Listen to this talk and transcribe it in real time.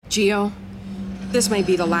Gio, this may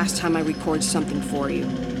be the last time I record something for you.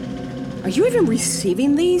 Are you even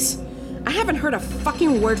receiving these? I haven't heard a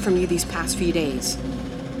fucking word from you these past few days.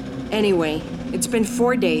 Anyway, it's been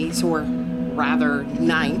 4 days, or rather,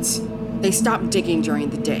 nights. They stopped digging during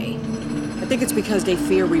the day. I think it's because they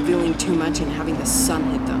fear revealing too much and having the sun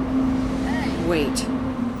hit them. Wait.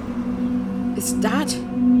 Is that?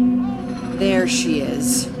 There she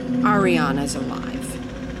is. Ariana's alive.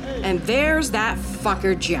 And there's that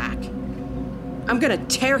fucker Jack. I'm gonna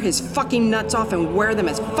tear his fucking nuts off and wear them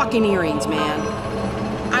as fucking earrings, man.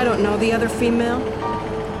 I don't know the other female.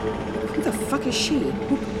 Who the fuck is she?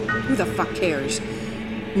 Who the fuck cares?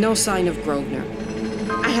 No sign of Grosvenor.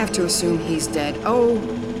 I have to assume he's dead. Oh,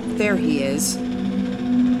 there he is.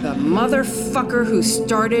 The motherfucker who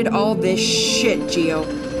started all this shit, Gio.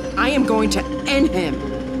 I am going to end him.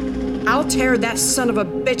 I'll tear that son of a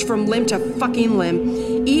bitch from limb to fucking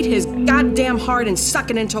limb, eat his goddamn heart and suck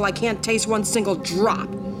it until I can't taste one single drop.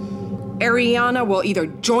 Ariana will either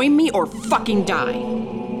join me or fucking die.